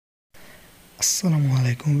আসসালামু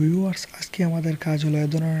আলাইকুম ভিউয়ার্স, আজকে আমাদের কাজ হলো এ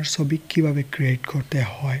ধরনের ছবি কীভাবে ক্রিয়েট করতে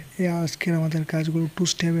হয়। আজকের আমাদের কাজগুলো 2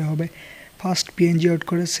 স্টেপে হবে। ফার্স্ট পিএনজি আউট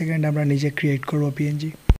করে সেকেন্ড আমরা নিজে ক্রিয়েট করব পিএনজি।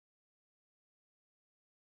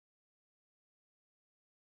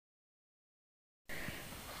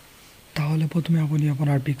 তাহলে প্রথমে আপনি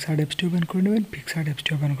আপনার পিক্সআর্ট অ্যাপসটি ওপেন করে নেবেন। পিক্সআর্ট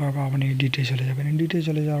অ্যাপসটি ওপেন করার পর আপনি এডিটে চলে যাবেন। এডিটে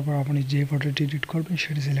চলে যাওয়ার পর আপনি যে ফটোটি এডিট করবেন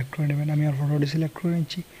সেটি সিলেক্ট করে নেবেন। আমি আর ফটোটি সিলেক্ট করে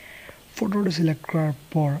নিচ্ছি। ফটোটি সিলেক্ট করার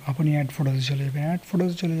পর আপনি অ্যাড ফটোতে চলে যাবেন। অ্যাড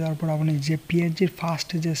ফটোতে চলে যাওয়ার পর আপনি যে পিএনজির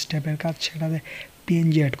ফার্স্টে যে স্টেপের কাজ সেটাতে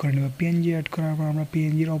পিএনজি অ্যাড করে নেব। পিএনজি অ্যাড করার পর আমরা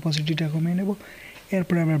পিএনজির অপোজিটিটা কমিয়ে নেব।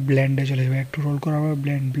 এরপরে আমরা ব্লেন্ডে চলে যাবো। একটু রোল করার পর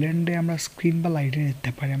ব্লেন্ডে আমরা স্ক্রিন বা লাইটে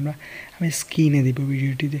নিতে পারি। আমি স্ক্রিনে দিব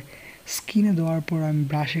ভিডিওটিতে। স্ক্রিনে দেওয়ার পর আমি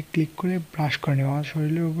ব্রাশে ক্লিক করে ব্রাশ করে নেব। আমার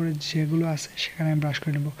শরীরের উপরে যেগুলো আছে সেখানে আমি ব্রাশ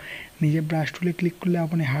করে নেব। নিজে ব্রাশ টুলে ক্লিক করলে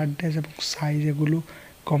আপনি হার্ডনেস এবং সাইজ এগুলো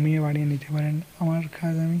কমিয়ে বাড়িয়ে নিতে পারেন। আমার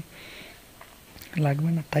কাজ আমি লাগবে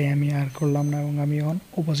না, তাই আমি আর করলাম না এবং আমি এখন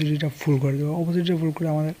অপোজিটিটা ফুল করে দেবো। অপোজিটিটা ফুল করে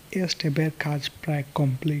আমাদের এই স্টেপের কাজ প্রায়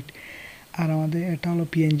কমপ্লিট। আর আমাদের এটা হলো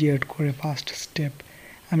পিএনজি অ্যাড করে ফার্স্ট স্টেপ।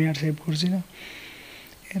 আমি আর সেভ করছি না।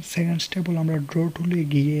 এর সেকেন্ড স্টেপ হলো আমরা ড্র টুলে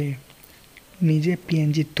গিয়ে নিজে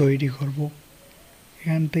পিএনজি তৈরি করব।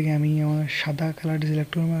 এখান থেকে আমি আমার সাদা কালারটি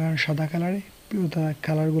সিলেক্ট করবো, কারণ সাদা কালারে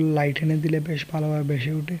কালারগুলো লাইট এনে দিলে বেশ ভালোভাবে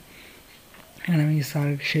বেশি ওঠে। এখানে আমি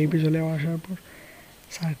শেপে চলে আসার পর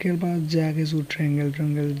সার্কেল বা যা কিছু ট্রায়াঙ্গেল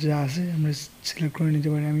যা আছে আমরা সিলেক্ট করে নিতে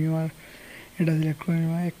পারি। আমি আমার এটা সিলেক্ট করে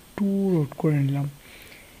নিলাম, একটু রোড করে নিলাম।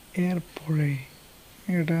 এরপরে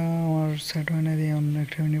এটা আমার সেট হয় না দিয়ে অন্য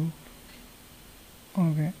একটা নেব।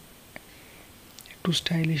 ওকে, একটু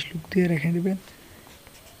স্টাইলিশ লুক দিয়ে রেখে দেবেন।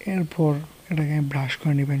 এরপর এটাকে ব্রাশ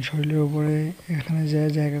করে নেবেন শরীরের উপরে। এখানে যে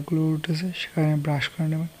জায়গাগুলো উঠেছে সেখানে ব্রাশ করে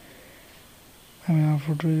নেবেন। আমি আমার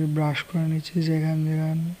ফটো ব্রাশ করে নিচ্ছি। যেখানে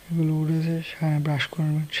এগুলো উঠেছে সেখানে ব্রাশ করে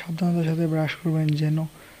নেবেন। সাবধানতার সাথে ব্রাশ করবেন যেন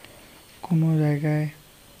কোনো জায়গায়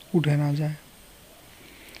উঠে না যায়।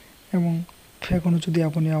 এবং এখনও যদি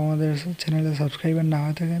আপনি আমাদের চ্যানেলে সাবস্ক্রাইবার না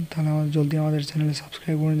হয়ে থাকেন তাহলে জলদি আমাদের চ্যানেলে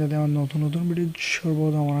সাবস্ক্রাইব করুন, যাতে আমার নতুন ভিডিও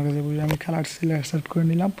সর্বপ্রথম আমার কাছে বুঝে। আমি কালার সিলেক্ট করে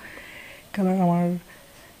নিলাম। কালার আমার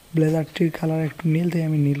ব্লেজারটির কালার একটু নীল, তাই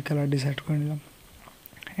আমি নীল কালার ডিসাইড করে নিলাম।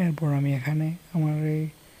 এরপর আমি এখানে আমার এই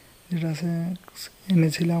যেটা আছে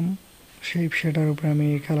এনেছিলাম সেটার উপরে আমি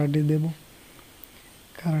এই কালারটি দেবো।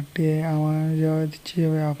 কালারটি আমার যেভাবে দিচ্ছি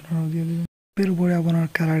এভাবে আপনারাও দিয়ে দেবেন। এর উপরে আপনার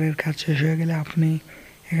কালারের কাজ শেষ হয়ে গেলে আপনি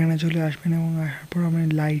এখানে চলে আসবেন এবং আসার পর আপনি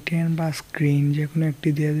লাইটেন বা স্ক্রিন যে কোনো একটি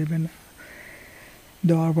দিয়ে দেবেন।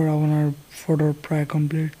 দেওয়ার পর আপনার ফটোর প্রায়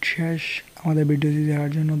কমপ্লিট শেষ। আমাদের ভিডিওটি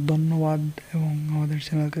দেখার জন্য ধন্যবাদ এবং আমাদের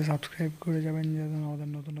চ্যানেলকে সাবস্ক্রাইব করে যাবেন, যাতে আমাদের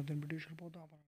নতুন ভিডিও সর্বপ্রথম